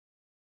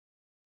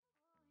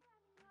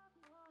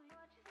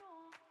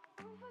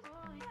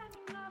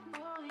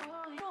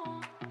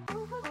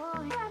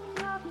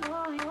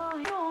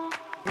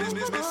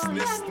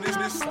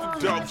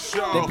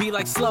They be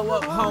like, slow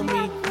up,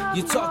 homie,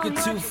 you talking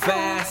too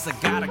fast. I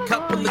got a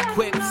couple of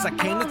quips, I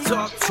came to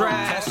talk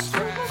trash.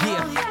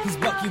 Yeah, he's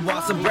Bucky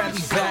Watson,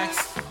 Bradley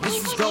Backs.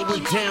 This is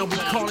going down, we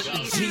call it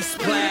the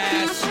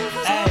G-Splash.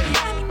 Hey.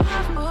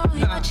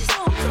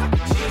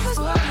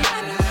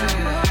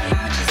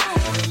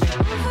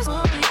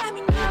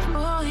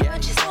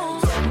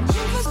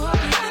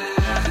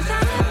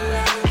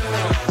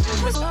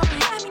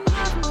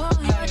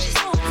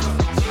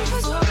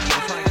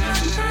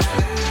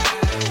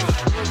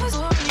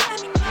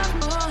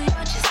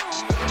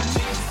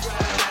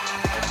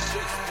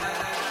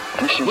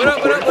 What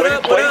up?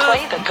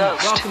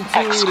 Welcome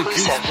to the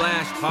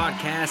G-Splash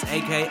Podcast,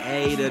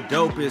 a.k.a. the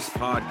dopest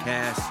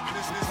podcast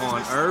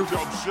on Earth.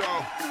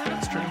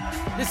 That's true.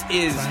 This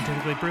is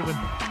scientifically proven.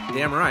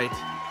 Damn right.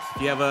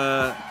 If you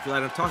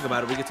like to talk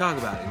about it, we can talk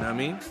about it, you know what I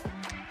mean?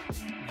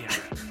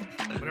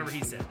 Yeah. Whatever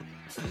he said.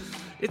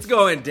 It's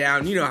going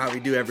down. You know how we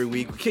do every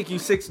week. We kick you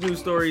 6 news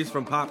stories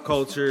from pop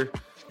culture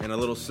and a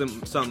little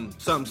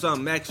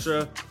some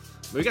extra.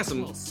 We got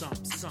some.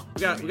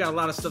 We got a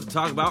lot of stuff to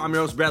talk about. I'm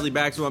your host Bradley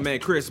Backs with my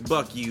man Chris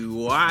Bucky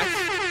White.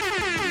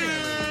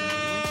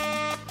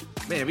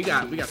 Man, we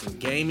got some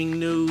gaming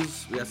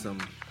news. We got some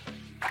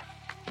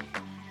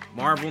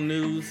Marvel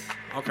news.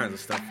 All kinds of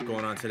stuff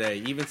going on today.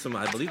 Even some,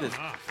 I think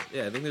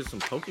there's some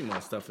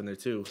Pokemon stuff in there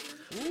too.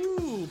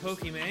 Ooh,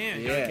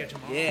 Pokemon! Gotta catch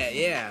them all.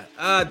 Yeah.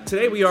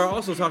 Today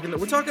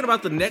we're talking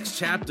about the next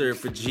chapter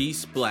for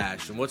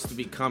G-Splash and what's to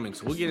be coming.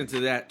 So we'll get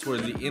into that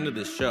towards the end of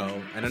the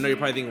show. And I know you're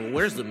probably thinking, well,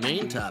 where's the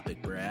main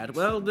topic, Brad?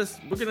 Well,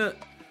 we're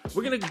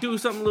gonna do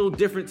something a little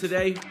different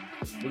today.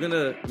 We're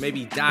gonna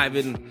maybe dive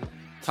in,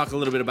 talk a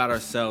little bit about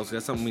ourselves.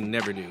 That's something we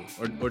never do,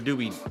 or do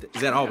we?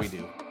 Is that all we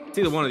do? It's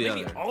either one or the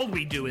other. All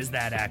we do is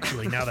that,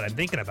 actually, now that I'm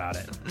thinking about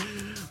it.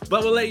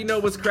 But we'll let you know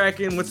what's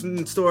cracking, what's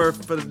in store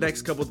for the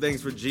next couple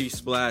things for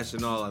G-Splash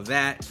and all of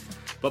that.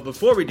 But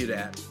before we do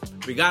that,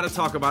 we got to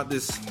talk about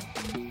this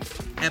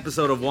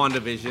episode of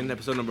WandaVision,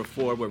 episode number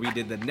 4, where we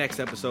did the next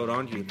episode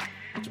on,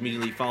 which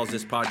immediately follows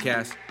this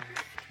podcast.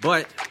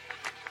 But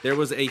there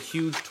was a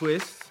huge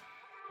twist.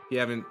 If you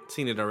haven't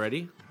seen it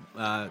already,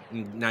 now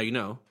you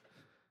know.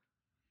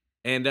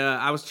 And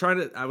I was on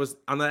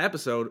the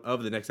episode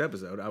of the next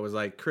episode, I was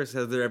like, Chris,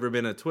 has there ever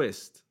been a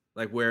twist?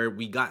 Like where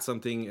we got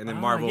something and then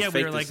Marvel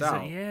faked us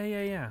out.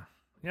 Yeah.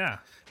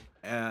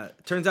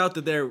 Turns out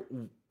that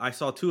I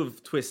saw 2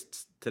 of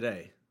twists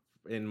today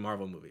in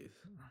Marvel movies.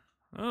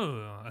 Oh,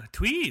 a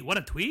tweet. What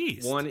a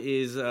twist. One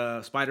is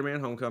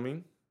Spider-Man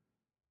Homecoming.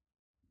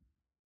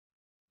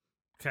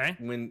 Okay.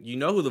 When you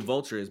know who the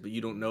Vulture is, but you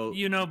don't know.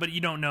 But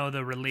you don't know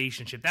the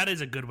relationship. That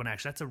is a good one,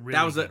 actually. That's a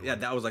really good one.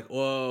 That was like,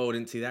 whoa,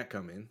 didn't see that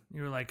coming.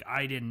 You were like,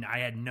 I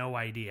had no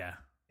idea.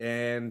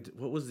 And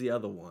what was the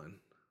other one?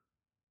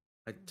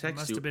 I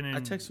text you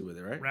with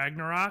it, right?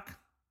 Ragnarok?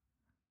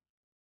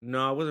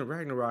 No, it wasn't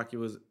Ragnarok.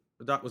 Was it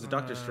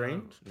Doctor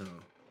Strange? No.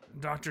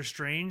 Doctor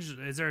Strange?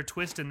 Is there a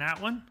twist in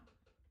that one?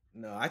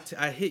 No,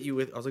 I hit you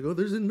with. I was like, oh,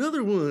 there's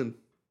another one.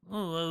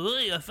 Oh,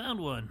 I found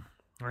one.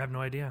 I have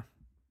no idea.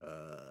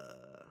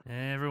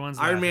 Everyone's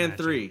Iron Man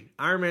 3.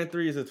 Iron Man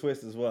 3 is a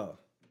twist as well.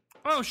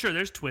 Oh, sure.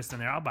 There's twists in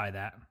there. I'll buy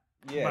that.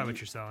 Yeah, I'll buy what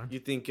you're selling. You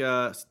think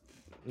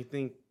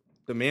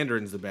the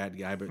Mandarin's the bad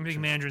guy, but I think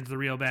Mandarin's the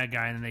real bad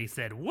guy, and then they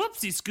said,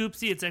 whoopsie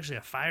scoopsie, it's actually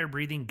a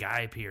fire-breathing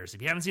Guy Pearce.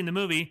 If you haven't seen the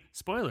movie,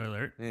 spoiler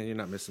alert. Yeah, you're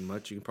not missing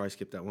much. You can probably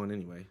skip that one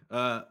anyway.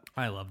 I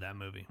love that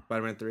movie.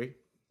 Spider-Man 3?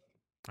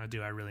 I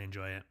do. I really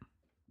enjoy it.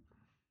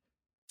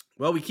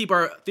 Well, we keep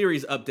our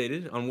theories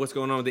updated on what's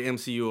going on with the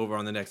MCU over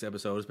on the next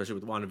episode, especially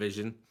with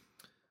WandaVision.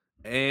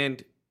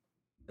 And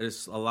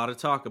there's a lot of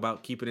talk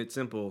about keeping it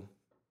simple.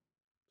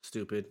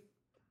 Stupid.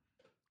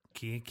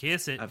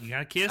 Kiss it. You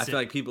gotta kiss it. I feel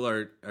like people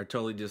are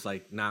totally just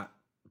like not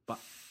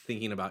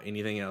thinking about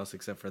anything else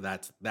except for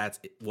that's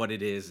what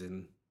it is,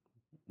 and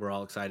we're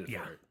all excited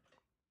for it.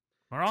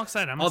 We're all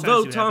excited.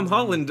 Although Tom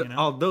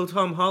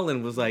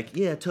Holland was like,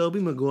 yeah, Tobey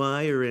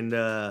Maguire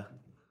and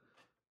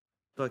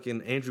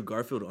fucking Andrew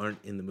Garfield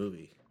aren't in the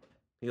movie.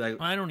 He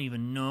like, I don't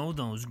even know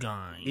those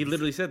guys. He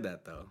literally said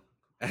that though.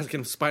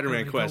 Asking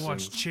Spider-Man questions. Go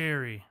watch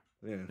Cherry.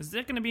 Yeah. Is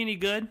that going to be any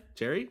good?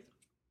 Cherry?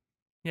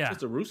 Yeah. It's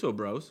the Russo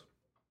bros.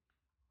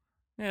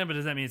 Yeah, but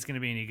does that mean it's going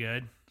to be any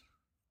good?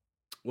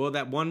 Well,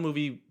 that one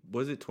movie,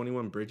 was it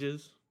 21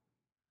 Bridges?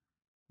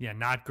 Yeah,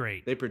 not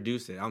great. They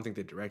produced it. I don't think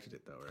they directed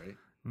it, though, right?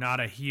 Not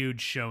a huge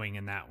showing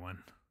in that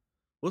one.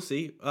 We'll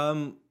see.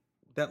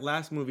 That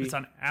last movie... It's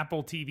on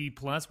Apple TV+.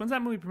 When's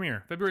that movie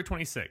premiere? February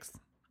 26th.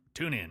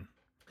 Tune in.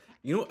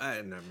 You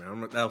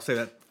know, I'll say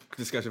that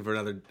discussion for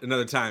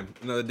another time,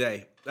 another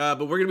day. But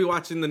we're going to be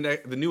watching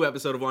the new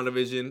episode of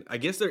WandaVision. I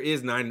guess there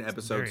is 9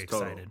 episodes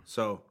total. Excited.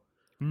 So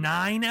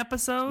 9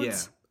 episodes? Yeah.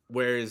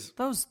 Whereas...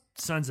 Those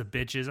sons of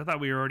bitches. I thought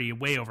we were already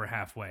way over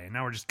halfway.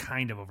 Now we're just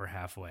kind of over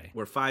halfway.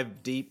 We're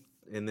 5 deep,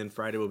 and then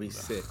Friday will be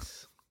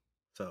 6.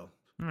 So...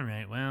 All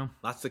right, well.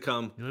 Lots to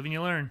come. You live and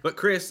you learn. But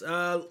Chris,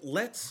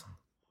 let's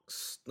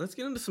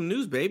get into some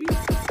news, baby.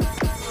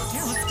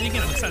 Yeah, let's dig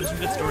in. I'm excited. Some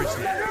good stories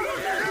today.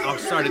 I'll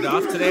start it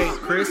off today,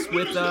 Chris,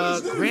 with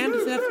Grand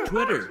Theft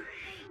Twitter.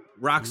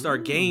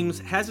 Rockstar Games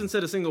hasn't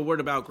said a single word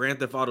about Grand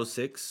Theft Auto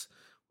 6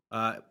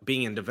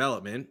 being in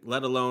development,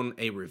 let alone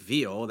a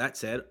reveal. That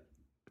said,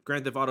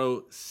 Grand Theft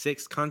Auto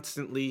 6 Grand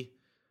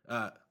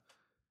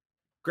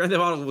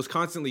Theft Auto was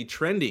constantly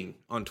trending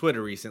on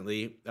Twitter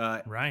recently,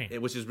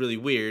 Right. which is really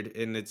weird,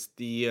 and it's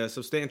the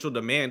substantial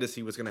demand to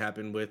see what's going to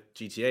happen with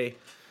GTA,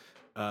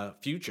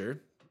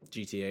 future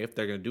GTA, if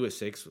they're going to do a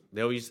 6.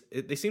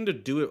 They seem to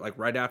do it like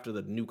right after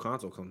the new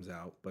console comes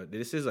out, but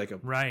this is like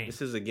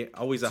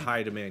always a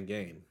high demand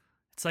game.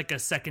 It's like a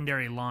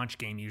secondary launch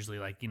game usually.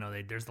 Like,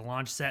 there's the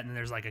launch set and then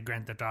there's like a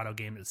Grand Theft Auto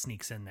game that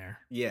sneaks in there.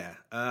 Yeah.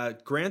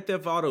 Grand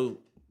Theft Auto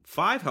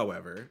 5,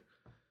 however,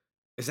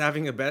 is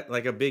having a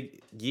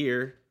big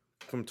year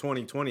from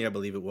 2020, I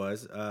believe it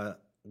was,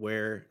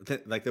 where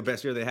the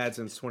best year they had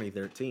since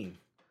 2013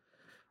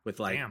 with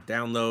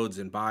downloads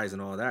and buys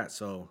and all that.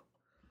 So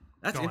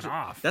that's going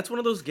off. That's one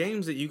of those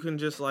games that you can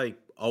just like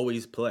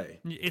always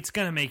play. It's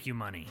going to make you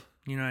money.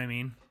 You know what I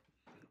mean?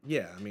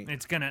 Yeah, I mean,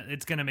 it's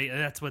gonna make.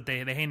 That's what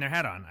they hang their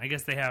hat on. I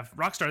guess they have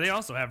Rockstar. They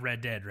also have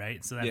Red Dead,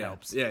 right? So that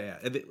helps. Yeah.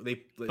 They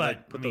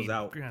put those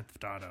out. Grand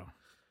Theft Auto.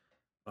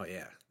 Oh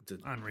yeah,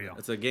 unreal.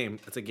 It's a game.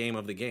 It's a game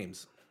of the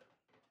games.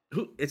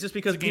 It's just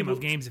because it's a game of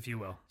games, if you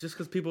will. Just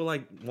because people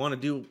like want to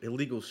do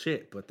illegal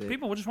shit, but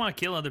people will just want to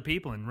kill other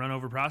people and run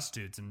over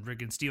prostitutes and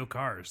freaking steal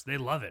cars. They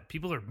love it.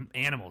 People are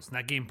animals, and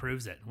that game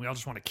proves it. We all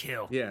just want to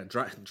kill. Yeah,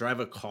 drive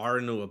a car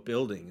into a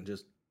building and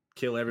just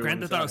kill everyone. Grand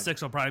Theft Auto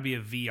 6 will probably be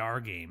a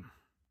VR game.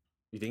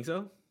 You think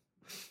so?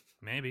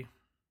 Maybe.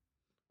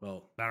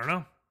 Well, I don't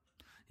know.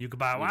 You could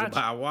buy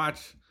a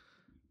watch.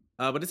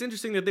 But it's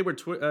interesting that they were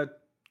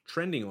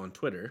trending on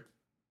Twitter.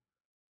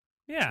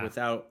 Yeah.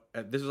 Without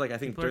this was like I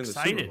think people during the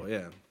Super Bowl.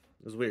 Yeah,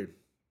 it was weird.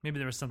 Maybe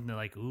there was something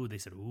like, ooh, they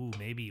said, ooh,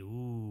 maybe,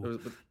 ooh.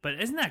 But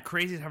isn't that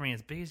crazy having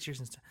its biggest year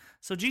since?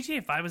 So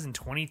GTA 5 was in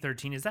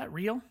 2013. Is that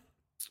real?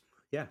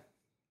 Yeah.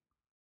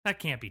 That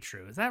can't be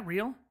true. Is that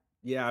real?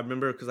 Yeah, I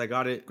remember because I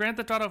got it. Grand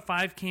Theft Auto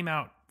 5 came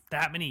out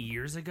that many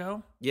years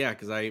ago? Yeah,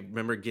 because I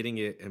remember getting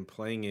it and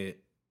playing it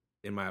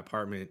in my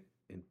apartment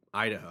in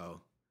Idaho,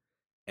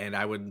 and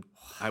I would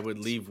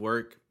leave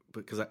work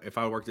because if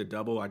I worked a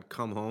double, I'd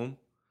come home,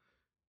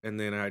 and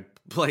then I'd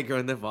play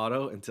Grand Theft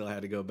Auto until I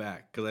had to go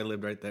back because I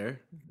lived right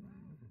there.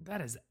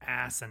 That is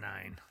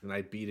asinine. And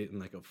I beat it in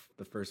like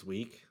the first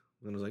week,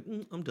 and I was like,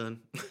 I'm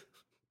done.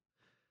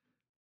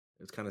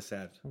 It's kind of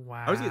sad.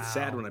 Wow. I always get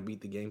sad when I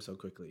beat the game so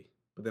quickly.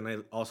 But then I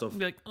also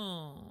be like,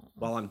 oh.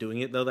 While I'm doing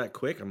it though that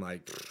quick, I'm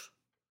like,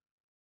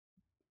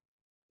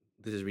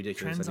 this is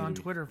ridiculous. Trends on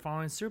Twitter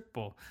following Super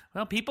Bowl.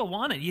 Well, people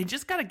want it. You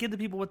just got to give the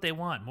people what they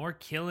want: more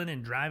killing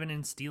and driving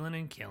and stealing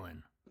and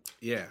killing.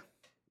 Yeah.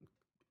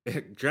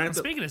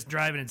 Speaking of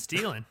driving and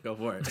stealing, go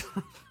for it.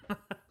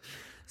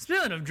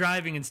 Speaking of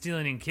driving and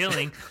stealing and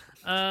killing,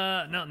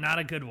 no, not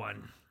a good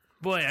one.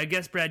 Boy, I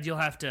guess Brad, you'll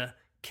have to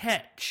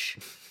catch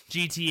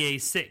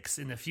GTA 6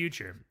 in the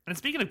future. And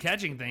speaking of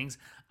catching things,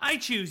 I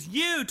choose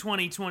you,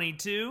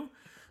 2022.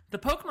 The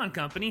Pokemon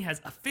Company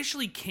has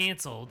officially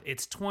canceled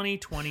its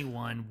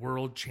 2021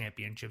 World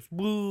Championships,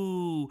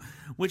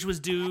 which was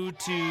due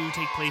to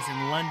take place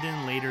in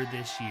London later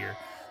this year.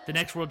 The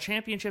next World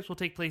Championships will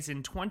take place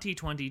in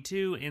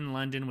 2022 in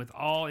London, with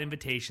all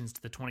invitations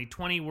to the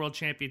 2020 World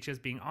Championships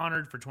being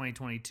honored for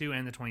 2022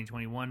 and the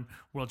 2021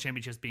 World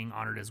Championships being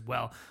honored as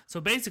well.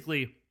 So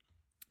basically,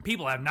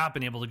 people have not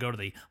been able to go to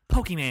the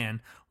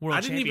Pokemon World Championships in quite a while.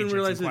 I didn't even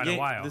realize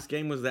this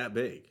game was that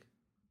big.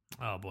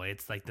 Oh boy,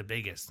 it's like the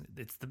biggest.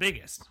 It's the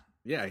biggest.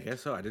 Yeah, I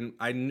guess so. I mean,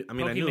 I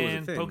knew it was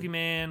a thing.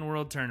 Pokemon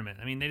World Tournament.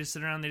 I mean, they just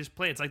sit around, they just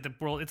play. It's like the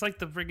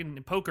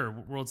freaking poker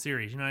World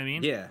Series. You know what I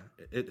mean? Yeah.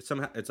 It's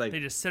like they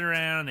just sit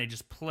around, they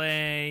just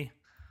play.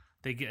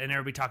 And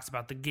everybody talks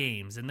about the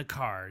games and the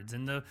cards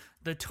and the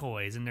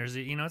toys. And there's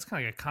it's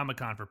kind of like a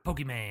Comic-Con for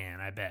Pokemon.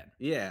 I bet.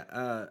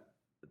 Yeah.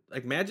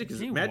 Like Magic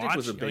was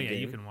a big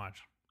game. You can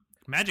watch.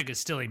 Magic is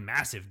still a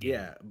massive game.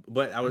 Yeah,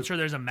 but I'm sure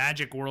there's a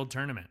Magic World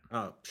Tournament.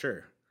 Oh,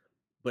 sure.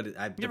 But you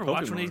ever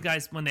watch one of these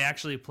guys when they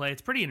actually play?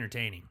 It's pretty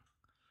entertaining.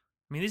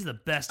 I mean, these are the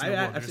best in the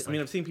world.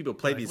 I've seen people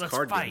play these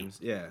card games.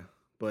 Yeah,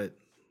 but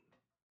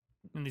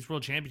in these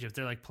World Championships,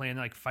 they're like playing,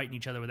 they're like fighting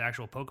each other with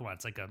actual Pokemon.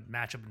 It's like a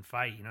matchup and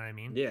fight. You know what I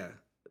mean? Yeah,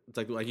 it's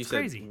like you said,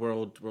 crazy.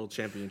 World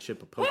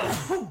Championship of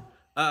Pokemon.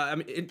 I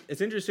mean,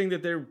 it's interesting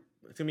that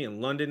it's gonna be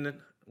in London,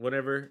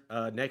 whatever,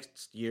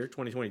 next year,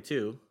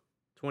 2022.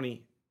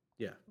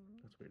 Yeah,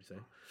 that's weird to say.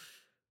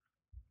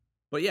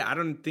 But yeah, I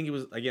didn't think it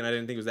was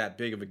that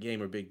big of a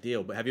game or big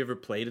deal. But have you ever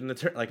played in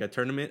a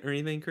tournament or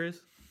anything,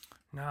 Chris?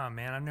 No,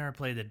 man, I've never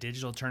played the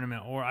digital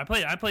tournament, or I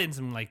played in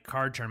some like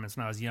card tournaments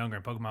when I was younger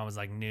and Pokemon was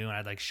like new, and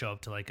I'd like show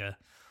up to like a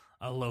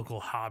local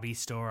hobby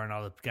store and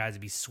all the guys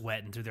would be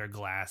sweating through their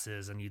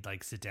glasses, and you'd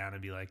like sit down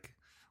and be like,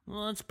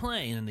 well, let's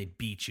play, and then they'd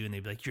beat you and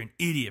they'd be like, you're an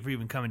idiot for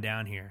even coming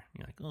down here.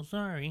 You're like, oh,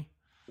 sorry.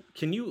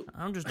 Can you?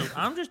 I'm just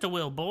a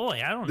little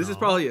boy. I don't know. This is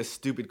probably a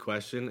stupid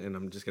question, and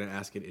I'm just gonna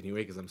ask it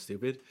anyway because I'm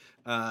stupid.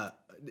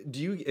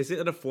 Is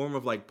it a form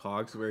of like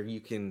Pogs where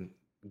you can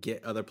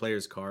get other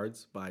players'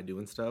 cards by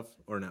doing stuff,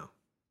 or no?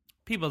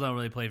 People don't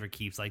really play for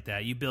keeps like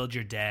that. You build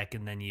your deck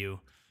and then you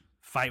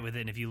fight with it,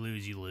 and if you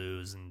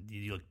lose, and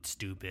you look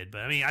stupid.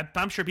 But I mean,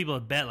 I'm sure people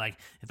have bet like,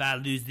 if I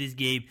lose this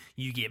game,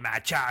 you get my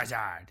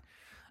Charizard.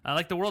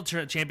 Like the World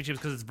Championships,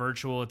 because it's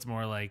virtual, it's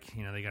more like,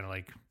 they gotta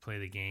like play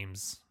the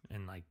games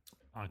and like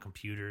on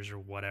computers or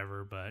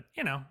whatever. But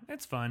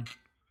it's fun.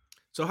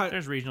 So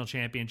there's regional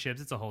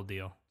championships. It's a whole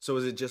deal. So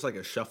is it just like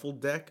a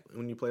shuffled deck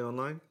when you play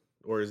online,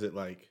 or is it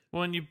like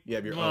when you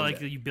have your own like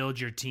deck? You build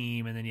your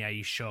team and then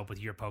you show up with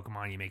your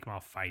Pokemon, you make them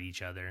all fight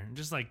each other,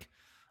 just like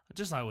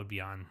I would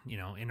be on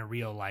in a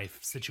real life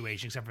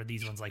situation, except for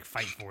these ones like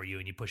fight for you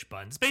and you push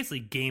buttons. It's basically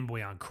Game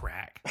Boy on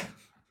crack.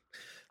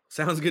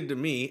 Sounds good to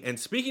me. And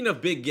speaking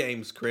of big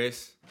games,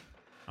 Chris,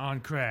 on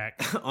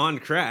crack, on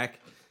crack,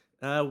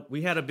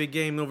 we had a big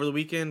game over the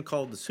weekend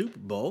called the Super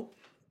Bowl.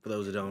 For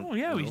those who don't, oh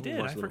yeah, we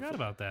did. I forgot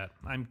about that.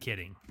 I'm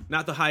kidding.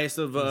 Not the highest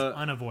of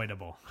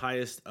unavoidable.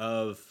 Highest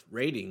of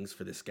ratings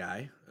for this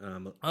guy.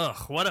 Ugh,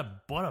 what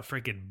a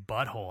freaking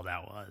butthole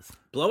that was.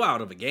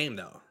 Blowout of a game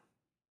though.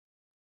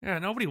 Yeah,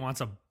 nobody wants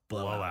a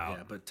blowout.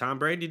 Yeah, but Tom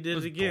Brady did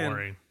it again.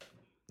 Boring.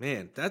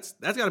 Man, that's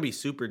got to be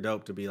super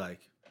dope to be like,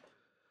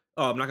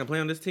 oh, I'm not gonna play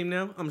on this team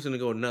now. I'm just gonna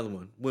go another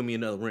one. Win me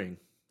another ring.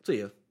 See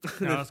ya.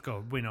 Now let's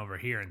go win over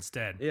here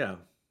instead. Yeah.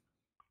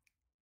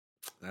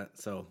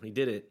 So he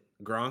did it.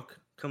 Gronk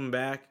coming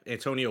back.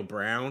 Antonio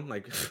Brown.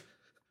 Like,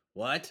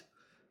 what?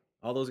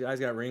 All those guys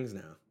got rings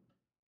now.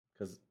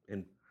 Because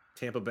in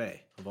Tampa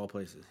Bay, of all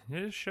places.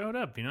 You just showed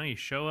up. You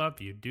show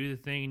up, you do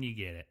the thing, and you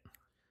get it.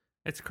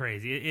 It's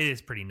crazy. It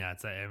is pretty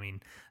nuts. I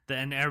mean,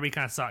 and everybody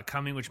kind of saw it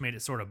coming, which made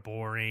it sort of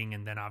boring.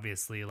 And then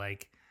obviously,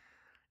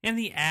 and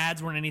the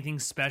ads weren't anything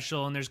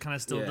special. And there's kind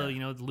of still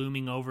the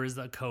looming over is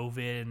the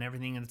COVID and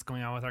everything that's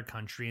going on with our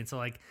country. And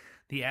so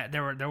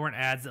there weren't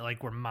ads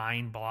that were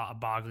mind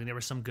boggling. There were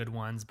some good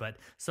ones, but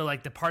so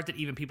the part that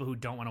even people who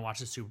don't want to watch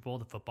the Super Bowl,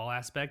 the football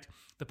aspect,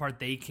 the part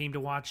they came to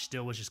watch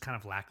still was just kind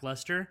of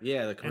lackluster.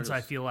 Yeah, and so I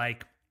feel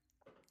like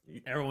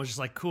everyone was just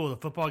like, cool, the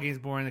football game's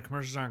boring, the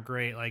commercials aren't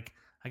great.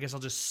 I guess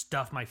I'll just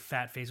stuff my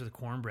fat face with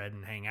cornbread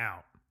and hang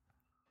out.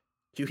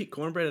 You eat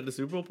cornbread at the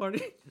Super Bowl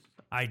party?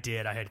 I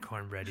did. I had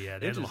cornbread. Yeah,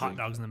 they had little hot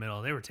dogs in the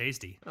middle. They were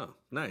tasty. Oh,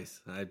 nice.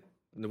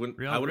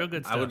 Real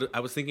good stuff.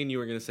 I was thinking you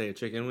were going to say a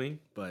chicken wing,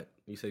 but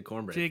you said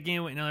cornbread.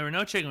 Chicken wing? No, there were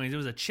no chicken wings. It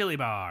was a chili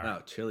bar.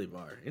 Oh, chili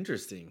bar.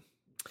 Interesting.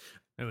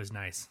 It was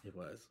nice. It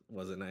was.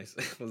 Was it nice?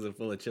 Was it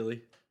full of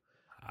chili?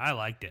 I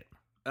liked it.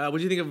 What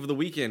do you think of the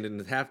weekend and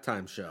the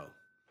halftime show?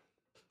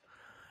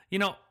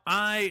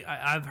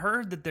 I've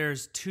heard that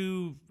there's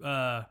two.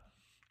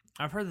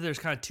 I've heard that there's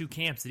kind of two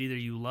camps, that either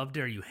you loved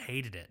it or you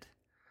hated it.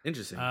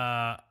 Interesting.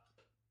 I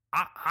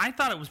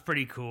thought it was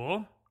pretty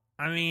cool.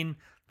 I mean,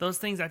 those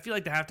things, I feel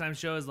like the halftime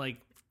show is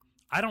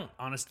I don't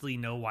honestly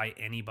know why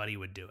anybody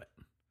would do it.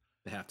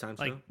 The halftime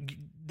show?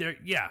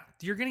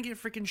 You're going to get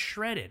freaking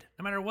shredded.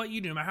 No matter what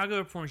you do, no matter how good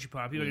a performance you put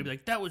out, people are going to be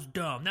like, that was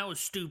dumb, that was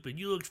stupid,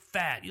 you looked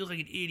fat, you look like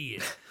an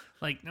idiot.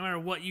 No matter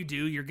what you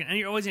do, you're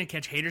always going to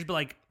catch haters,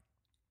 but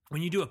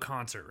when you do a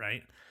concert,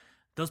 right?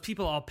 Those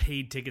people all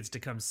paid tickets to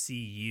come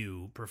see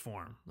you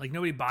perform.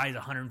 Nobody buys a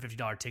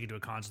 $150 ticket to a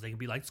concert. They can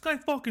be like, this guy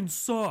fucking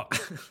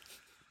sucks.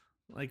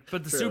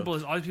 But the True. Super Bowl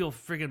is all these people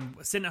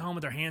freaking sitting at home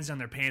with their hands down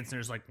their pants, and they're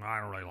just like,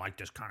 I don't really like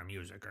this kind of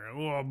music. Or,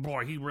 oh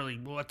boy,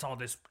 what's all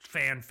this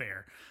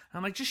fanfare? And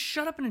I'm like, just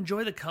shut up and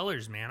enjoy the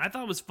colors, man. I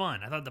thought it was fun.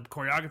 I thought the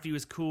choreography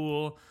was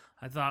cool.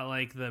 I thought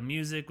the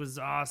music was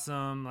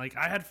awesome. I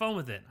had fun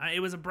with it. It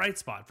was a bright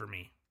spot for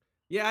me.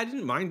 Yeah, I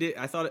didn't mind it.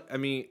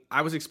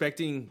 I was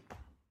expecting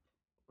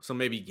some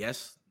maybe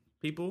guest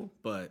people,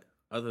 but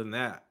other than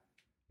that,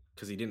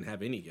 because he didn't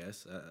have any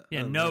guests.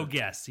 No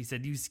guests. He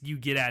said, you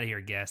get out of here,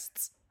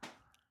 guests.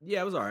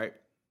 Yeah, it was all right.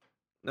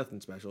 Nothing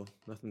special.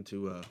 Nothing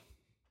too.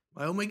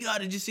 Oh my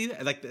god! Did you see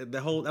that?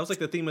 The whole that was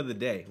the theme of the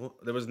day. Well,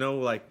 there was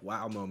no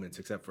wow moments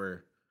except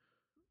for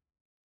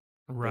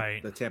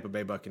the Tampa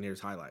Bay Buccaneers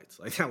highlights.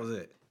 That was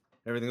it.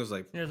 Everything was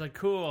it was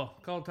cool,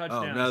 call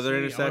touchdown. Oh, another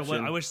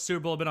interception. I wish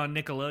Super Bowl had been on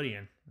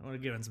Nickelodeon. I would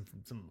have given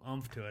some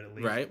oomph to it at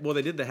least. Right. Well,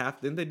 they did the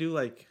half. Didn't they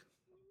do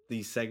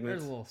these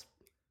segments? There's a little,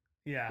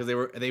 yeah.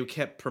 Because they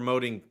kept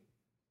promoting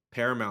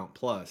Paramount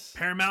Plus.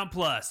 Paramount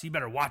Plus. You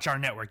better watch our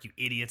network, you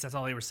idiots. That's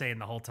all they were saying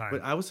the whole time.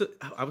 But I was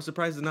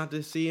surprised not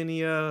to see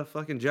any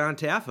fucking John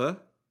Taffa.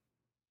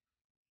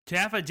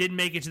 Taffa didn't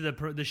make it to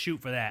the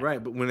shoot for that.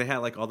 Right, but when they had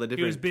all the different,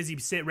 he was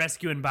busy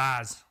rescuing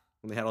Boz.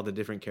 When they had all the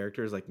different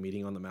characters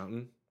meeting on the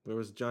mountain, where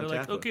was John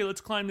They're Taffa? Okay,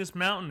 let's climb this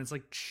mountain. It's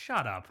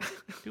shut up.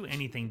 Do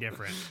anything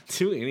different.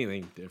 Do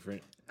anything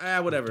different.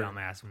 Whatever.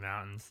 Dumbass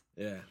mountains.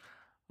 Yeah.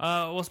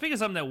 Well, speaking of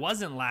something that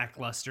wasn't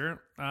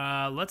lackluster,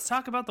 let's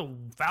talk about the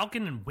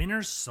Falcon and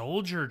Winter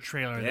Soldier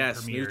trailer that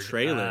premiered new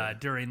trailer.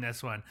 During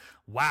this one.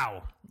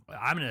 Wow.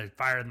 I'm going to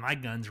fire my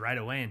guns right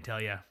away and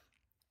tell you,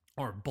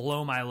 or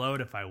blow my load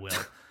if I will,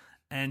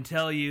 and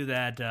tell you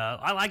that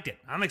I liked it.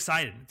 I'm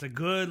excited. It's a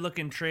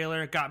good-looking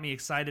trailer. It got me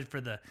excited for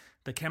the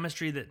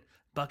chemistry that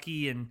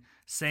Bucky and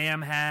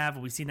Sam have.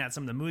 We've seen that in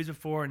some of the movies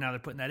before, and now they're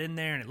putting that in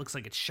there, and it looks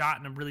like it's shot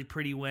in a really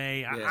pretty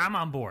way. I'm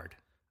on board.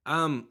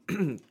 So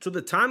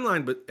the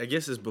timeline, but I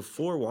guess is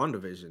before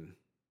WandaVision.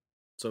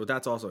 So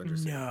that's also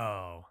interesting.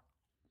 No.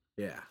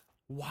 Yeah.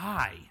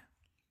 Why?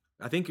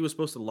 I think it was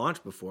supposed to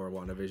launch before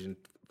WandaVision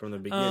from the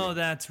beginning. Oh,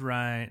 that's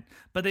right.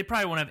 But they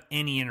probably won't have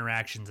any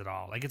interactions at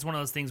all. Like, it's one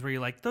of those things where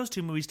you're like, those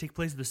two movies take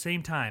place at the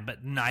same time,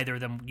 but neither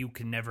of them, you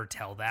can never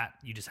tell that.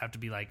 You just have to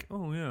be like,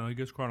 oh, yeah, I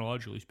guess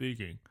chronologically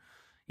speaking.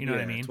 You know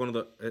what I mean? It's one of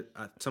the...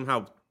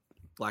 somehow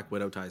Black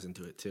Widow ties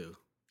into it, too.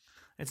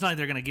 It's not like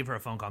they're going to give her a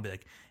phone call and be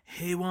like,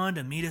 hey,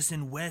 Wanda, meet us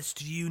in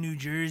Westview, New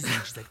Jersey.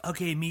 And she's like,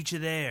 okay, meet you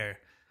there.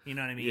 You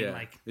know what I mean? Yeah.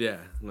 Like,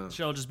 No.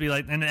 she'll just be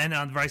like, and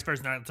on the vice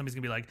versa, somebody's going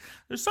to be like,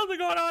 there's something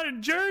going on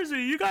in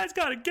Jersey. You guys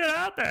got to get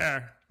out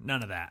there.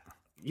 None of that.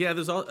 Yeah,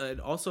 there's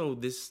also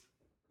this...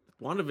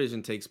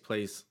 WandaVision takes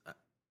place,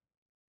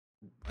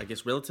 I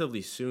guess,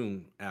 relatively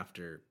soon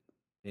after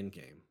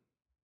Endgame.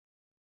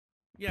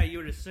 Yeah, you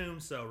would assume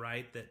so,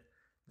 right? That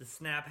the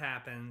snap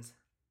happens.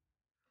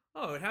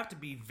 Oh, it would have to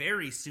be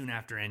very soon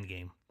after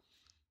Endgame.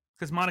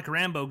 Because Monica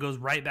Rambeau goes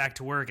right back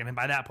to work, and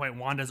by that point,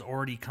 Wanda's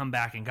already come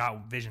back and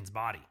got Vision's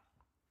body.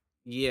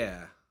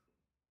 Yeah.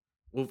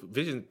 Well,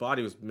 Vision's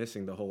body was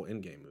missing the whole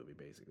Endgame movie,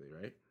 basically,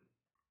 right?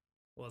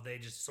 Well, they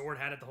just Sword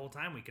had it the whole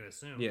time, we could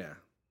assume. Yeah.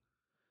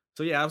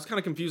 So, yeah, I was kind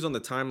of confused on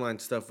the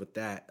timeline stuff with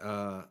that.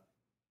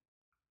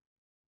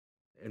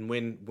 And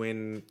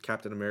when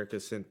Captain America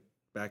sent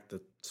back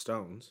the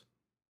stones.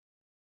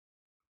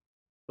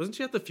 Wasn't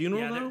she at the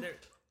funeral, though? They're...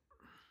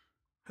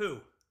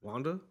 Who?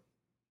 Wanda?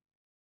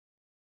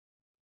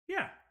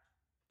 Yeah.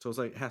 So it's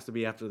like, it has to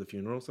be after the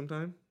funeral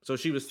sometime? So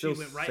she was still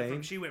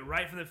sane? She went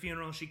right from the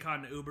funeral. She caught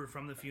an Uber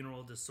from the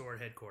funeral to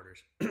Sword headquarters.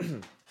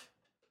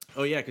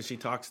 Oh, yeah, because she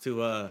talks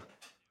to...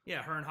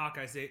 Yeah, her and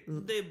Hawkeye say,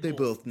 they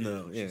both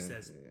know. She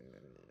says,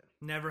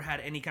 never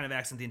had any kind of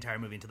accent the entire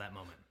movie until that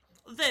moment.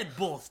 They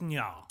both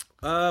know.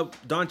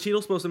 Don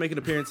Cheadle's supposed to make an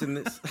appearance in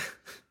this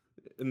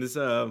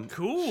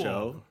cool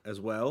show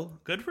as well.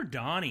 Good for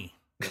Donnie.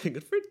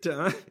 Good for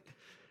Don.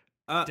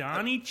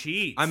 Donnie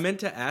cheats. I meant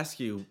to ask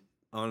you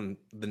on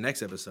the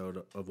next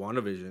episode of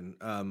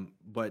WandaVision,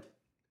 but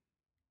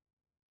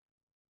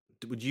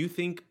would you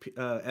think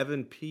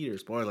Evan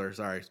Peters? Spoiler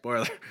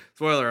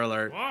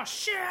alert! Oh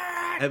shit!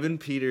 Evan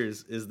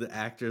Peters is the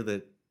actor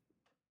that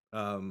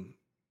Paul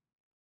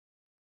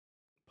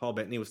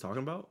Bettany was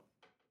talking about?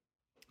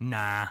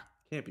 Nah.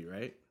 Can't be,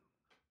 right?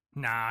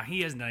 Nah,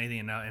 he hasn't done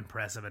anything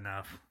impressive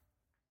enough.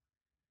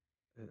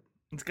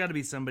 It's got to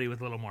be somebody with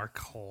a little more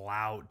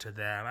clout to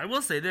them. I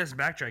will say this,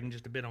 backtracking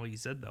just a bit on what you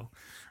said, though.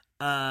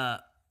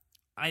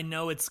 I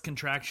know it's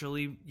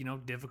contractually,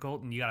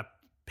 difficult, and you got to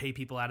pay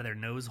people out of their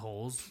nose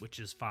holes, which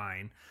is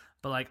fine.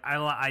 But like,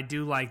 I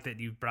do like that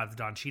you brought up the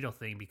Don Cheadle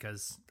thing,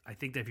 because I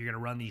think that if you're going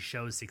to run these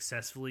shows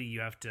successfully,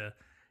 you have to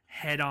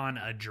head-on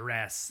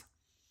address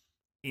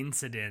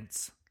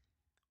incidents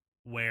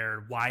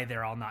why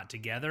they're all not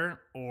together,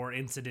 or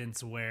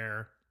incidents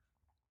where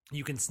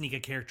you can sneak a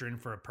character in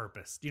for a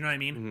purpose. Do you know what I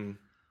mean? Mm-hmm.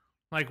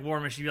 Like War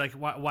Machine, you'd be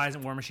like, why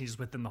isn't War Machine just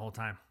with them the whole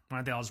time? Why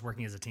aren't they all just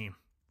working as a team?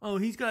 Oh,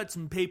 he's got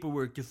some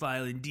paperwork to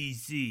file in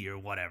DC or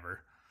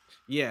whatever.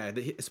 Yeah,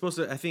 it's supposed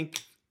to, I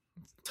think,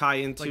 tie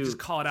into... Like, just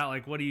call it out,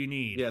 like, what do you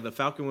need? Yeah, the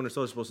Falcon Winter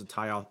Soldier is supposed to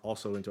tie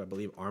also into, I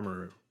believe,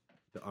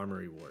 the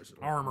Armory Wars.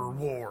 Armor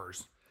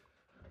Wars.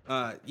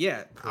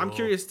 Yeah, cool. I'm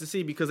curious to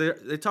see, because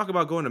they talk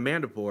about going to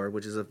Mandapore,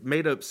 which is a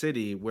made-up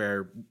city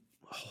where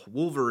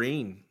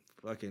Wolverine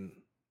fucking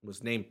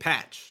was named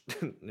Patch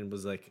and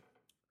was like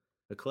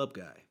a club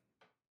guy.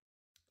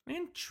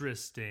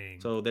 Interesting.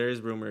 So there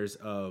is rumors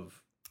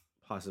of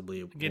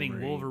possibly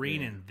getting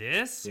Wolverine in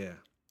this? Yeah.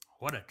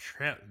 What a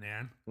trip,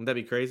 man. Wouldn't that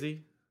be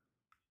crazy?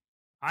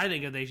 I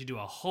think that they should do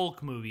a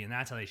Hulk movie, and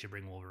that's how they should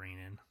bring Wolverine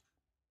in.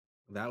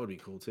 That would be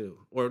cool, too.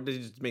 Or did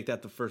you just make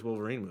that the first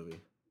Wolverine movie?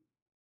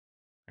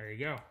 There you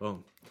go.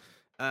 Boom.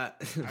 I'd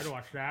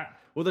watch that.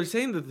 Well, they're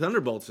saying the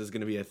Thunderbolts is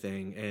going to be a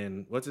thing,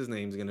 and what's his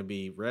name is going to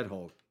be Red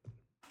Hulk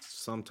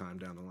sometime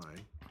down the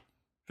line.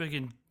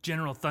 Freaking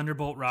General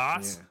Thunderbolt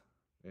Ross?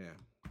 Yeah.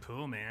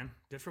 Cool, man.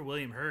 Good for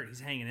William Hurt.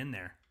 He's hanging in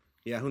there.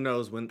 Yeah, who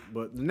knows when?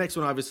 But the next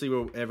one, obviously,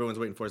 everyone's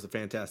waiting for is the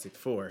Fantastic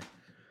Four.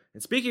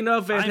 And speaking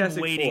of Fantastic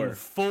Four, I'm waiting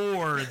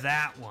for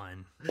that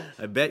one.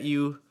 I bet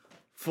you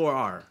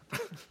 4R.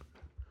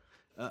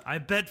 I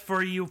bet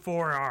for you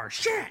 4R.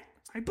 Shit!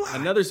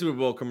 Another Super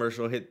Bowl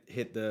commercial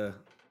hit the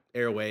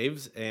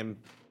airwaves, and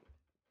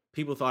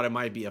people thought it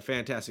might be a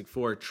Fantastic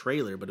Four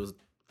trailer, but it was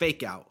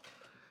fake out,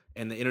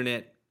 and the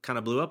internet kind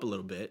of blew up a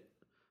little bit.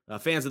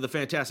 Fans of the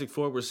Fantastic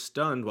Four were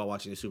stunned while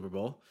watching the Super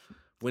Bowl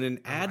when an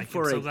ad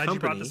for a company, you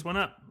brought this one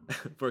up.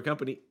 for a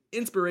company,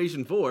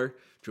 Inspiration 4,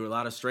 drew a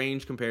lot of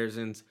strange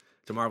comparisons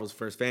to Marvel's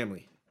first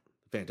family,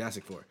 the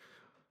Fantastic Four.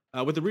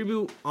 With the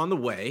reboot on the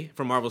way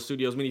from Marvel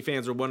Studios, many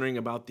fans are wondering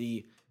about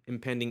the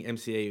impending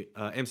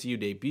MCU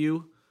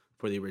debut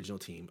for the original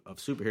team of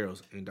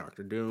superheroes, and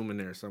Doctor Doom in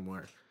there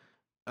somewhere.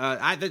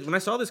 When I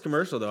saw this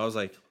commercial, though, I was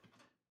like,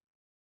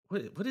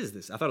 "What is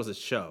this?" I thought it was a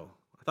show.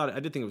 I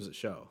did think it was a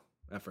show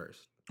at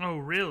first. Oh,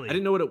 really? I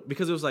didn't know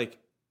because it was like,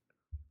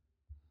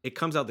 it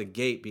comes out the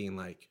gate being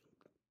like,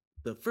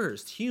 the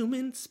first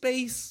human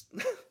space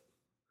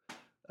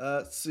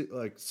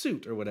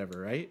suit or whatever,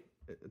 right?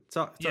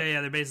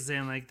 Yeah, they're basically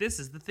saying like, this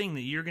is the thing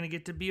that you're gonna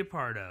get to be a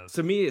part of.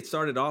 To me, it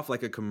started off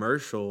like a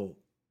commercial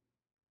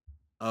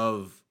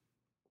of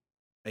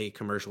a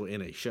commercial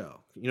in a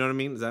show. You know what I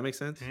mean? Does that make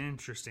sense?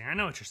 Interesting. I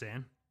know what you're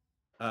saying.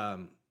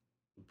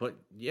 But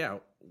yeah,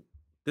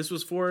 this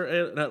was for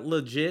a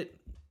legit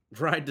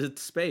ride to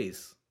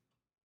space.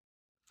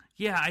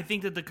 Yeah, I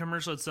think that the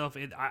commercial itself,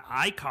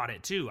 I caught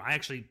it too. I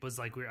actually was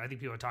like, I think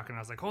people were talking, and I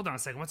was like, hold on a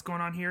second, what's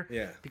going on here?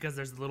 Yeah. Because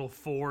there's a little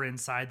 4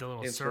 inside the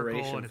little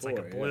circle, and it's like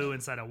a blue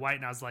inside a white,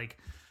 and I was like,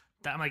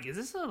 I'm like, is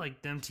this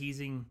like them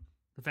teasing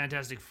the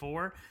Fantastic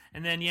Four?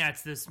 And then, yeah,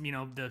 it's this,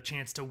 the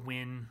chance to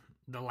win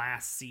the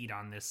last seat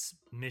on this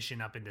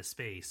mission up into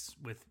space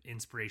with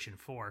Inspiration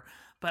 4.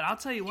 But I'll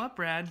tell you what,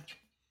 Brad,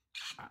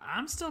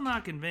 I'm still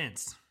not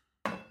convinced.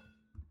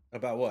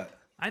 About what?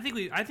 I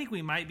think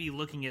we might be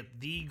looking at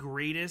the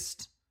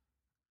greatest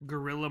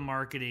guerrilla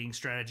marketing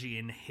strategy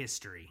in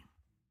history.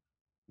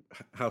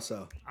 How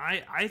so?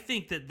 I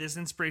think that this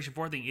Inspiration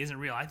 4 thing isn't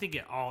real. I think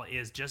it all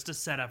is just a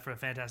setup for a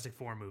Fantastic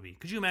Four movie.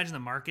 Could you imagine the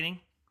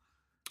marketing?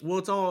 Well,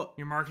 it's all...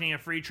 You're marketing a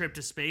free trip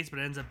to space, but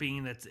it ends up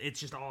being that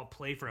it's just all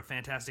play for a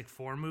Fantastic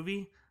Four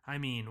movie? I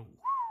mean...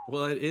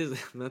 Well, it is.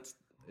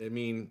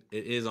 It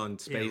is on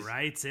space. It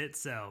writes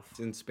itself. It's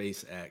in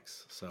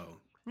SpaceX, so...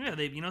 Yeah,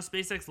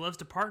 SpaceX loves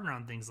to partner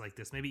on things like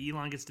this. Maybe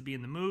Elon gets to be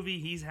in the movie.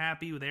 He's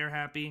happy. They're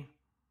happy.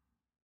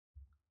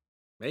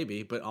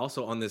 Maybe, but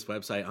also on this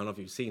website, I don't know if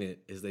you've seen it,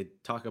 is they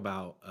talk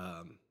about,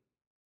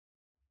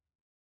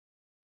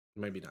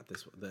 maybe not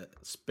this one, the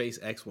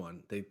SpaceX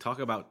one. They talk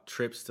about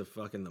trips to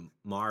fucking the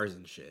Mars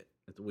and shit.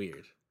 It's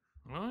weird.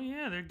 Well,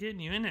 yeah, they're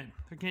getting you in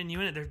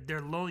it. They're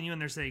lulling you in.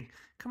 They're saying,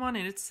 come on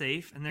in, it's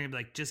safe. And they're going to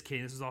be like, just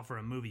kidding. This is all for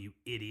a movie, you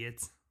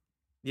idiots.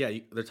 Yeah,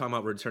 they're talking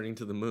about returning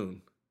to the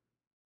moon.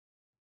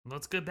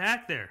 Let's get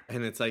back there.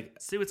 And it's like...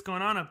 See what's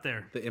going on up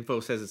there. The info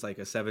says it's like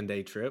a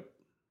 7-day trip.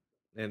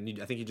 And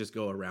I think you just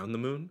go around the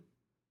moon.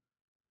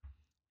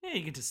 Yeah,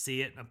 you get to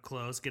see it up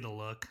close, get a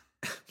look.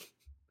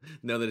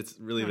 Know that it's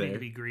really there. Need to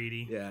be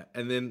greedy. Yeah,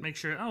 and then... Make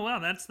sure, oh, wow,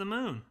 that's the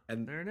moon.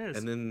 And there it is.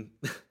 And then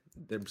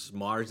there's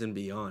Mars and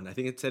beyond. I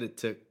think it said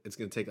it's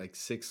going to take like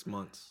 6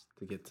 months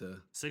to get to...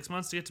 6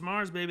 months to get to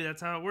Mars, baby.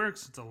 That's how it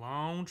works. It's a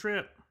long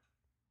trip.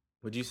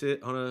 Would you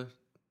sit on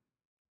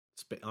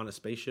a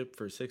spaceship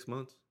for 6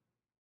 months?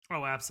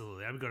 Oh,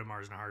 absolutely. I would go to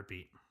Mars in a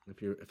heartbeat.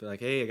 If you're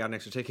like, hey, I got an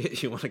extra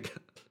ticket, you want to go?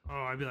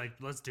 Oh, I'd be like,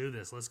 let's do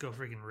this. Let's go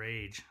freaking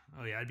rage.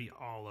 Oh, yeah, I'd be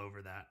all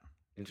over that.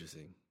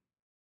 Interesting.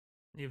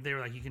 If they were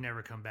like, you can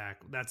never come back.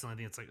 That's the only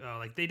thing. It's like, oh,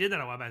 like they did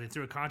that a while back. They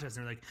threw a contest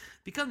and they're like,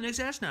 become the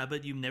next astronaut,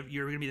 but you're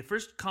going to be the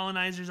first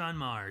colonizers on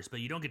Mars, but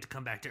you don't get to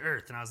come back to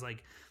Earth. And I was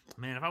like,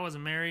 man, if I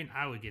wasn't married,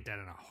 I would get that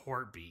in a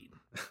heartbeat.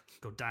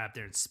 Go die up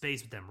there in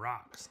space with them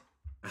rocks.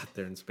 Out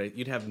there in space.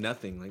 You'd have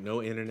nothing, like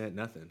no internet,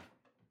 nothing.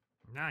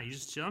 Nah, you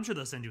just chill. I'm sure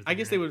they'll send you with I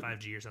guess they would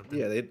 5G or something.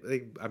 Yeah,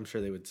 I'm sure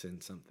they would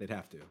send some. They'd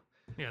have to.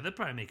 Yeah, they'd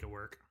probably make it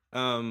work.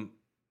 The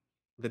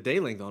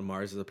day length on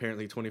Mars is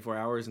apparently 24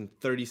 hours and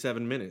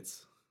 37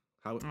 minutes.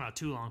 How? Oh,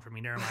 too long for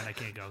me. Never mind. I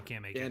can't go.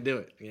 Can't make it. Can't do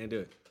it. Can't do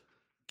it.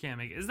 Can't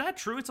make it. Is that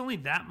true? It's only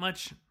that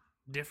much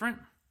different?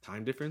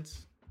 Time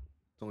difference?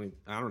 It's only,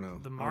 I don't know.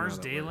 The Mars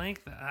day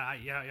length?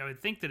 Yeah, I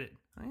would think that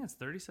I think it's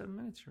 37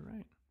 minutes. You're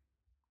right.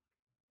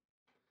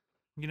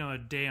 A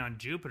day on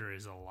Jupiter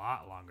is a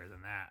lot longer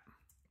than that.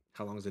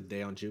 How long is a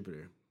day on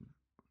Jupiter?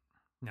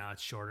 No,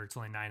 it's shorter. It's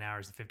only 9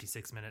 hours and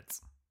 56 minutes.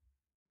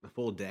 A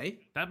full day?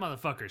 That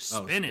motherfucker's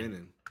spinning. Oh,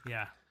 spinning.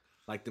 Yeah.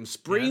 Like them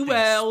spree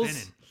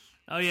wells.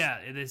 Oh, yeah.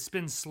 It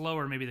spins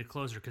slower maybe the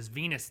closer, because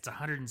Venus, it's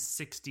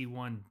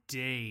 161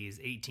 days,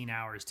 18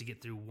 hours to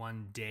get through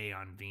 1 day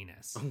on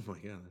Venus. Oh, my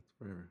God. That's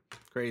forever.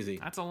 Crazy.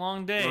 That's a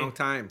long day. Long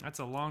time. That's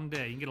a long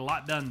day. You can get a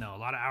lot done, though. A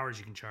lot of hours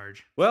you can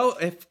charge. Well,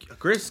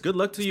 Chris, good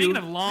luck to you. Speaking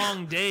of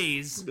long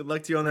days. Good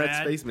luck to you on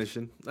that space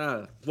mission.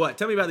 What?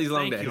 Tell me about these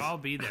long days. Thank you. I'll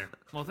be there.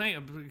 Well,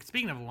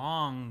 speaking of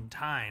long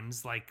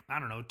times, like, I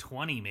don't know,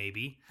 20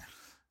 maybe,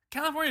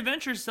 California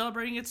Adventure is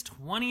celebrating its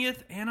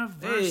 20th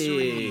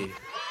anniversary. Hey.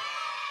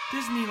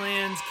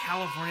 Disneyland's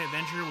California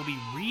Adventure will be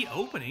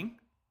reopening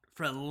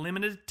for a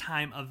limited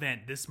time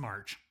event this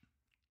March.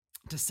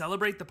 To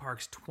celebrate the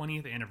park's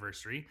 20th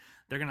anniversary,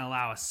 they're going to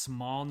allow a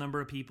small number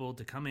of people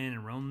to come in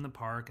and roam the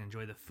park and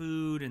enjoy the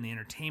food and the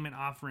entertainment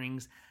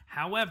offerings.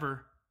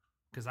 However,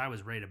 because I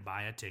was ready to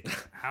buy a ticket,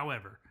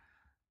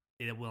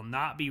 it will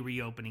not be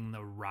reopening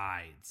the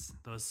rides.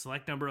 Those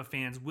select number of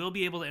fans will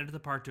be able to enter the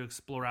park to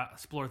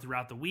explore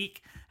throughout the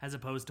week, as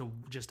opposed to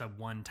just a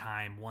one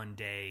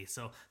day.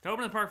 So if they're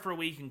open the park for a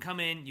week, you can come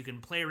in, you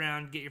can play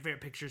around, get your favorite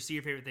pictures, see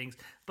your favorite things,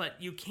 but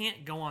you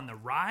can't go on the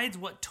rides.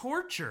 What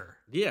torture!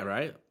 Yeah,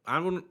 right.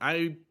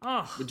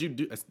 Would you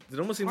do? It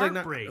almost seems like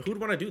who'd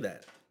want to do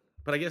that?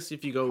 But I guess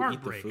if you go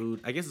eat the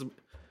food, I guess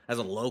as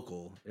a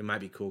local, it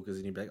might be cool, because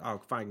then you'd be like, oh,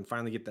 fine, I can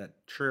finally get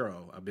that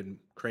churro I've been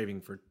craving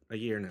for a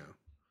year now.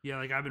 Yeah,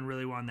 like I've been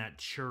really wanting that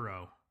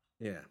churro.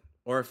 Yeah.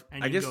 Or if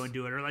and you go and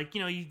do it, or like,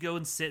 you go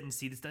and sit and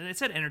see this stuff. It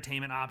said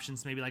entertainment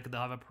options, maybe like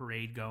they'll have a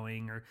parade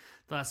going, or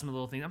they'll have some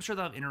little things. I'm sure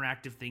they'll have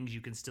interactive things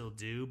you can still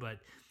do, but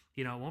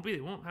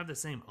it won't have the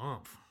same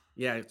oomph.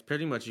 Yeah, it's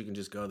pretty much you can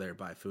just go there and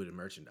buy food and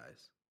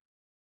merchandise.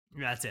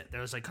 Yeah, that's it.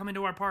 They're just like, come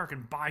into our park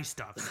and buy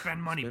stuff.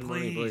 Spend money, Spend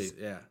please. money, please.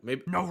 Yeah,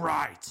 maybe No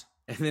rides.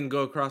 and then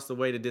go across the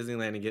way to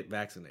Disneyland and get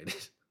vaccinated.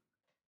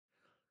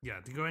 Yeah,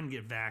 to go ahead and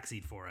get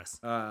vaccinated for us.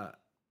 It's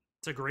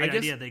a I great guess-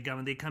 idea. They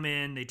come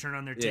in, they turn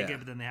on their ticket, Yeah.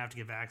 but then they have to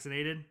get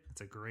vaccinated.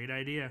 It's a great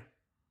idea.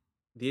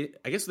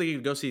 I guess they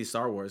could go see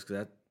Star Wars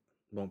because that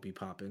won't be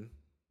popping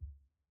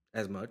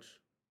as much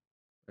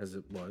as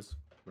it was,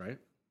 right?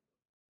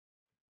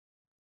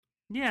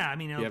 Yeah, I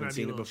mean, it'll haven't probably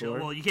seen be a it little chill.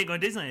 before? Well, you can't go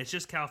to Disneyland. It's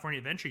just California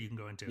Adventure you can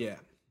go into. Yeah.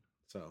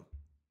 So, what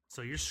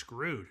So you're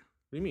screwed.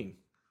 do you mean?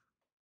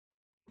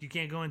 You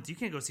can't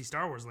go see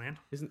Star Wars Land.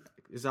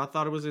 I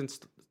thought it was it's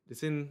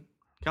in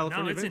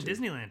California. No, it's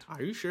Adventure. in Disneyland.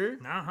 Are you sure?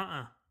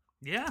 No,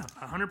 Yeah,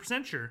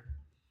 100% sure.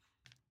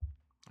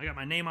 I got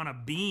my name on a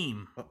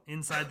beam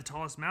inside the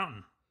tallest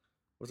mountain.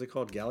 What's it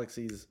called?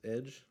 Galaxy's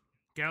Edge?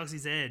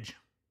 Galaxy's Edge.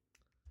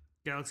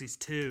 Galaxy's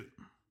Toot.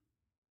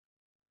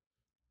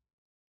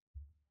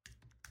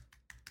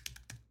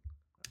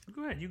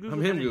 Go ahead. You Google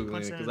I'm it him and you Googling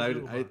punch it, that 'cause in the I-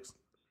 Google I- box.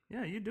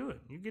 Yeah, you do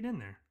it. You get in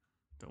there.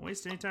 Don't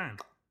waste any time.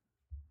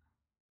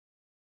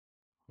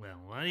 Well,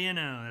 what do you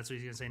know? That's what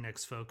he's going to say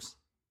next, folks.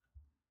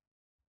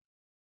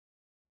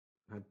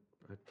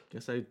 I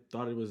guess I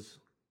thought it was.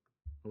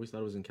 Always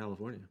thought it was in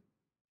California.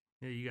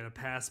 Yeah, you got to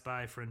pass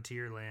by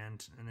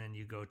Frontierland, and then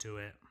you go to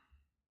it.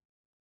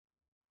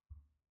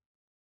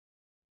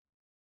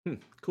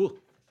 Cool.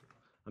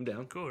 I'm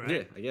down. Cool, right?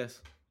 Yeah, I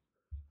guess.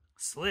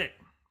 Slick.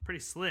 Pretty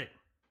slick.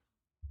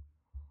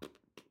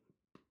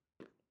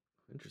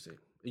 Interesting.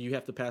 You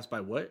have to pass by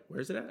what? Where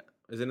is it at?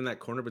 Is it in that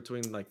corner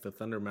between like the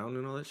Thunder Mountain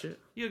and all that shit?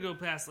 You go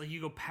past,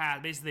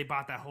 basically they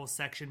bought that whole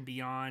section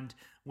beyond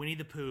Winnie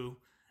the Pooh.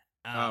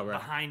 Right.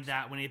 Behind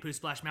that Winnie the Pooh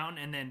Splash Mountain,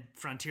 and then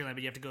Frontierland.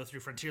 But you have to go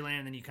through Frontierland,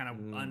 and then you kind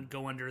of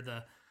go under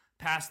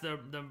past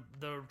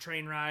the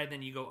train ride.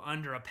 Then you go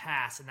under a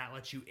pass, and that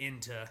lets you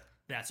into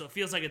that. So it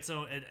feels like it's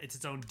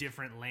its own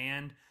different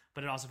land,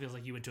 but it also feels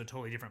like you went to a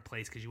totally different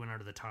place because you went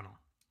under the tunnel.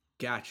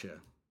 Gotcha.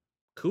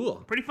 Cool.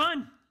 Pretty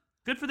fun.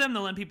 Good for them to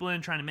let people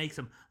in trying to make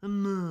some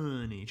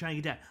money, trying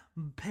to get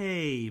that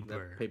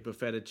paper. That paper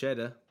feta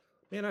cheddar.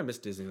 Man, I miss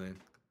Disneyland.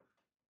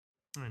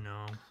 I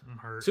know. I'm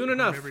hurt. Soon I'm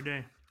hurt enough. every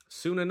day.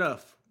 Soon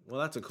enough.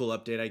 Well, that's a cool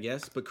update, I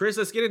guess. But Chris,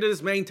 let's get into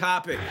this main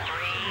topic.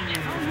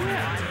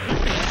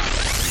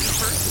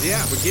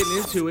 Yeah, we're getting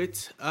into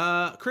it.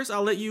 Chris,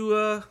 I'll let you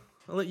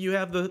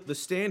have the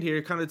stand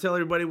here. Kind of tell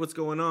everybody what's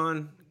going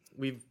on.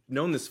 We've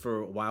known this for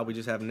a while. We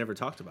just haven't never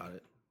talked about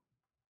it.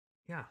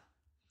 Yeah.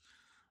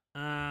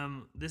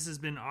 This has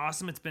been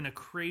awesome. It's been a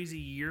crazy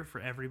year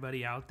for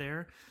everybody out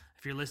there.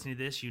 If you're listening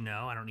to this, you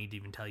know, I don't need to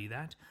even tell you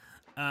that.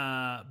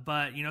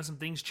 But you know, some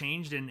things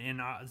changed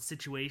in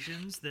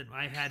situations that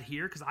I had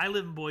here because I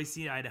live in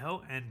Boise,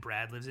 Idaho, and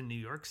Brad lives in New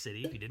York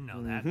City. If you didn't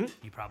know that,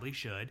 you probably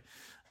should.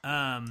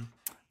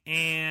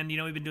 And you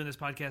know, we've been doing this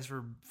podcast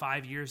for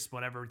 5 years,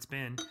 whatever it's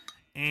been,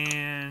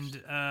 and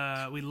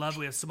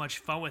we have so much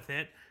fun with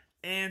it.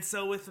 And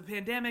so with the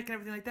pandemic and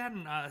everything like that,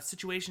 and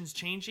situations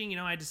changing, you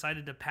know, I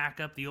decided to pack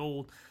up the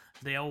old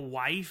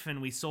wife,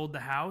 and we sold the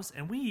house,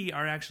 and we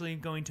are actually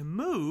going to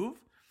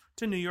move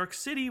to New York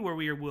City, where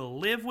will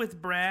live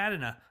with Brad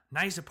in a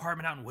nice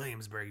apartment out in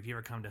Williamsburg, if you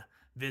ever come to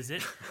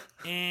visit.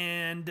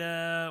 And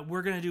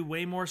we're going to do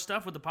way more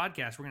stuff with the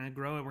podcast. We're going to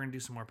grow it. We're going to do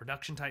some more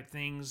production type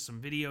things,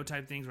 some video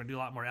type things. We're going to do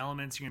a lot more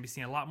elements. You're going to be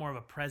seeing a lot more of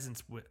a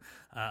presence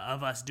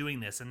of us doing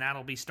this. And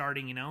that'll be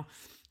starting, you know,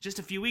 just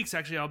a few weeks.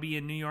 Actually, I'll be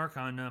in New York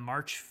on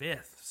March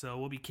 5th. So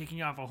we'll be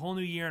kicking off a whole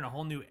new year and a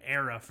whole new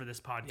era for this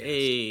podcast.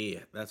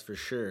 Hey, that's for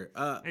sure.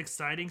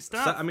 Exciting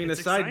stuff. I mean, It's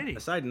a exciting.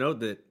 side note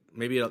that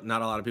maybe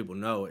not a lot of people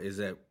know is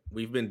that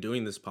we've been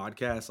doing this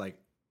podcast like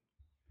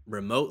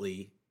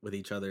remotely with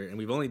each other, and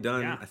we've only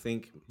done, I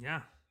think,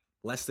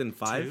 less than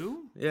 5.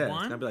 2? Yeah, 1?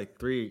 it's gonna be like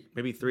 3,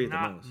 maybe 3 at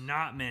the most.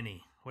 Not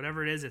many.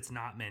 Whatever it is, it's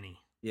not many.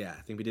 Yeah,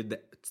 I think we did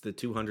that. It's the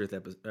 200th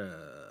episode,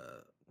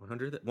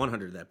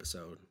 100th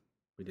episode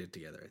we did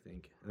together. I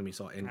think, and then we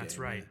saw Endgame. That's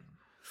right. Yeah.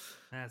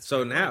 That's So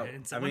right. now,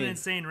 What I an mean,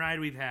 insane ride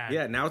we've had.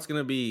 Yeah, now it's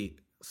gonna be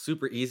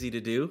super easy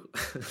to do.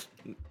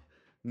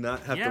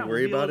 Not have to we'll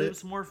worry be able about to it. do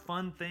some more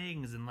fun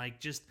things, and like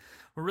just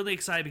we're really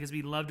excited because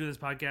we love doing this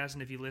podcast.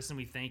 And if you listen,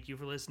 we thank you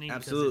for listening.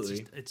 because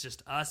Absolutely. it's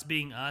just us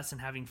being us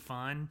and having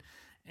fun.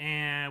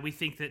 And we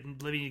think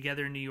that living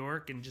together in New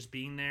York and just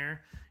being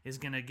there is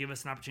going to give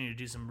us an opportunity to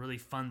do some really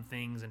fun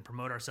things and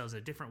promote ourselves in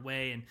a different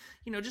way. And,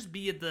 you know, just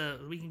we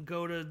can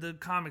go to the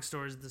comic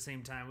stores at the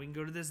same time. We can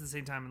go to this at the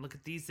same time and look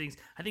at these things.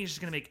 I think it's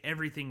just going to make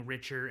everything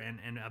richer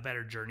and a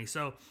better journey.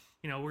 So,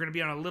 you know, we're going to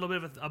be on a little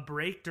bit of a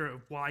break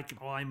while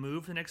I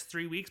move the next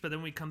 3 weeks. But then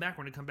when we come back,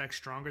 we're going to come back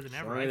stronger than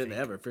ever. Stronger than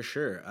ever, for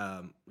sure.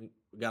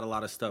 We got a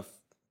lot of stuff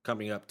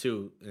coming up,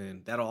 too.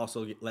 And that'll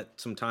also let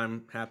some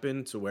time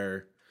happen to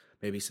where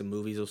maybe some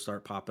movies will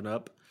start popping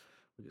up.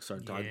 We can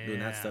start doing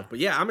that stuff. But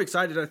yeah, I'm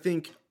excited. I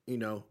think, you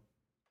know,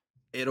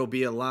 it'll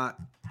be a lot,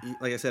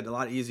 like I said, a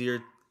lot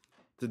easier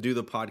to do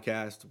the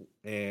podcast.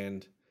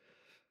 And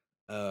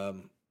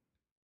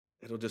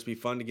it'll just be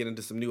fun to get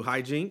into some new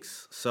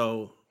hijinks.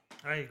 So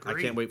I agree.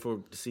 I can't wait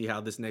to see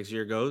how this next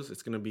year goes.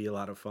 It's going to be a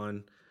lot of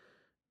fun.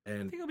 I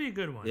And think it'll be a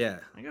good one. yeah,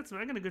 I got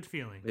a good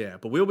feeling. yeah,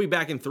 but we'll be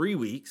back in 3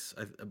 weeks,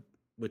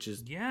 which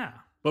is, Yeah.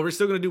 but we're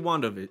still going to do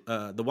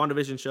the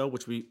WandaVision show,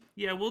 which we'll do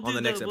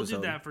the next we'll do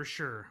episode. that for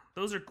sure.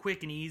 Those are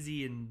quick and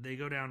easy, and they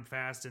go down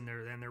fast, and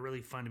they're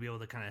really fun to be able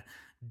to kind of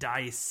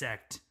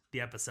dissect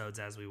the episodes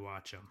as we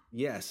watch them.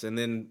 Yes, and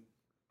then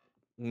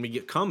when we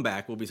come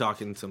back, we'll be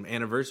talking some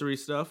anniversary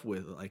stuff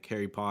with like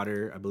Harry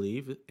Potter, I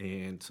believe,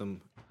 and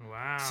some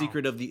Wow.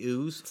 Secret of the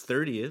Ooze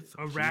 30th.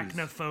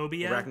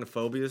 Arachnophobia,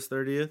 Arachnophobia's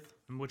 30th.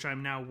 which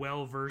I'm now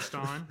well versed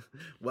on.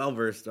 Well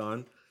versed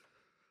on.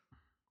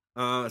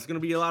 It's going to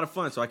be a lot of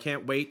fun, so I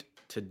can't wait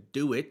to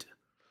do it.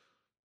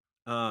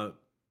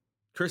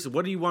 Chris,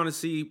 what do you want to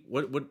see?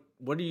 What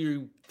are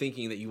you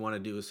thinking that you want to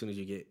do as soon as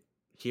you get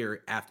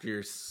here after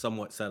you're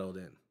somewhat settled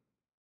in?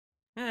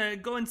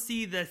 Go and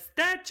see the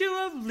Statue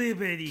of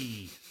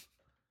Liberty.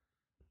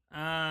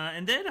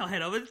 And then I'll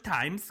head over to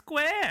Times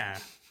Square.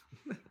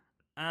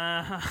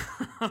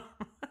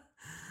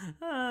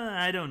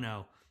 I don't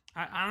know.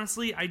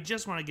 Honestly, I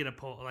just want to get a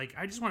poll. Like,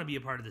 I just want to be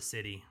a part of the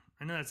city.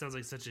 I know that sounds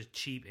like such a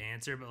cheap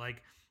answer, but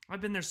like, I've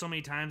been there so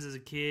many times as a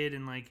kid,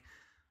 and like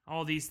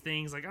all these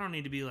things. Like, I don't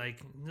need to be like,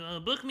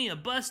 book me a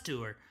bus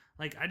tour.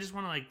 Like, I just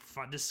want to like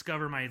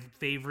discover my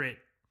favorite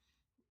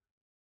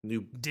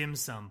New dim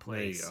sum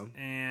place There you go.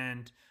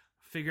 and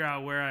figure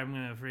out where I'm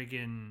gonna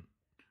freaking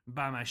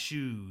buy my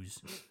shoes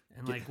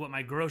and like what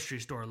my grocery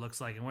store looks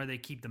like and where they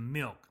keep the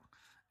milk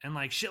and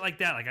like shit like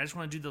that. Like, I just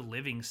want to do the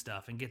living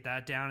stuff and get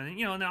that down, and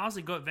and then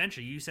honestly go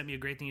adventure. You sent me a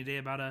great thing today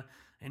about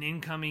an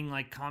incoming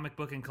like comic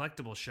book and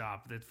collectible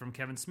shop that's from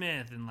Kevin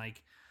Smith, and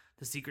like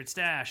the Secret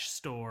Stash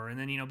store, and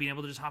then being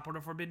able to just hop over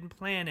to Forbidden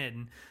Planet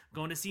and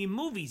going to see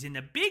movies in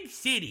the big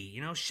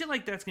city. Shit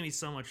like that's gonna be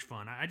so much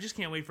fun. I just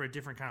can't wait for a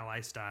different kind of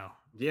lifestyle.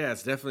 Yeah,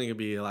 it's definitely going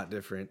to be a lot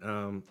different.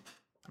 And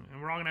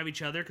we're all gonna have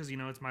each other because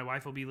it's my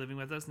wife will be living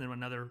with us, and then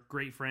another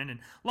great friend and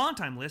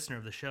longtime listener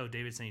of the show,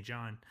 David St.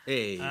 John,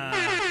 Hey. will be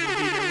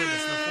there with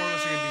us. The four of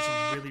us are gonna do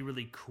some really,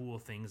 really cool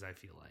things. I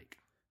feel like.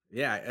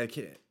 Yeah, I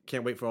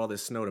can't wait for all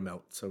this snow to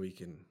melt so we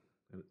can.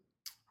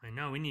 I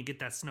know we need to get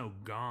that snow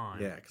gone.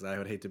 Yeah, because I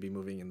would hate to be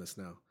moving in the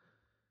snow.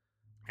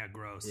 Yeah,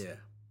 gross. Yeah,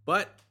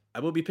 but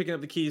I will be picking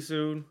up the keys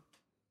soon,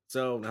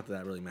 so not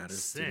that really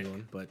matters Sick. to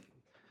anyone. But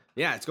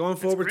yeah, it's going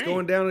forward. It's great.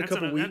 going down in a That's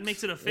couple weeks. that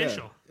makes it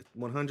official.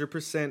 Yeah,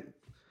 100%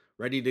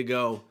 ready to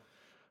go.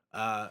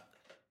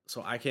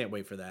 So I can't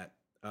wait for that.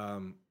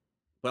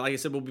 But like I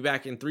said, we'll be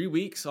back in 3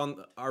 weeks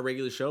on our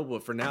regular show.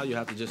 But for now, you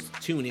have to just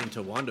tune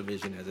into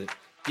WandaVision as it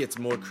gets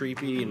more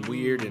creepy and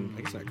weird, and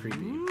I guess not creepy.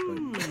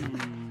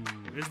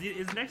 But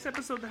Is the next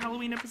episode the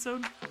Halloween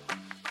episode?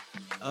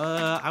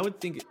 I would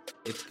think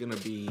it's gonna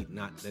be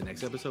not the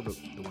next episode, but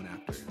the one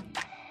after.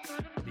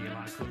 It'd be a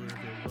lot cooler if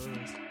it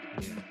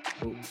was. Yeah.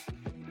 Oh,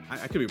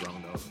 I could be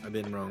wrong though. I've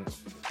been wrong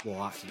a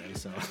lot today,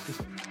 so.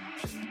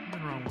 I've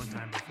been wrong one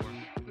time before.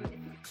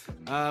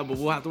 But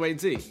we'll have to wait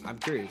and see. I'm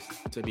curious,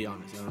 to be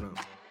honest. I don't know.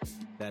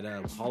 That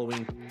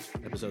Halloween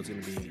episode's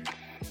gonna be.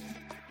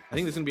 I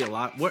think there's gonna be a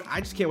lot.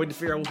 I just can't wait to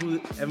figure out who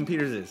Evan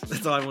Peters is.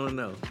 That's all I want to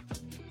know.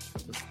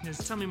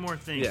 Just tell me more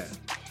things. Yeah.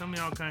 Tell me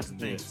all kinds of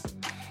things.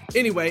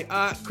 Anyway,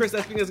 Chris,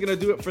 I think that's gonna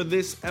do it for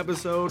this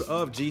episode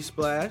of G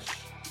Splash.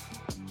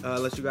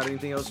 Unless you got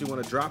anything else you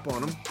want to drop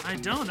on them. I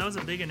don't. That was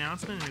a big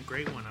announcement and a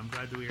great one. I'm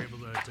glad that we were able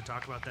to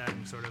talk about that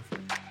and sort of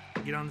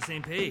get on the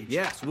same page.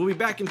 Yes, we'll be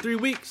back in 3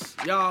 weeks,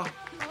 y'all.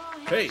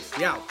 Peace,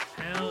 y'all.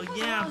 Hell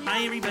yeah.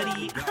 Bye,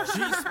 everybody. G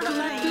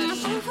Splash.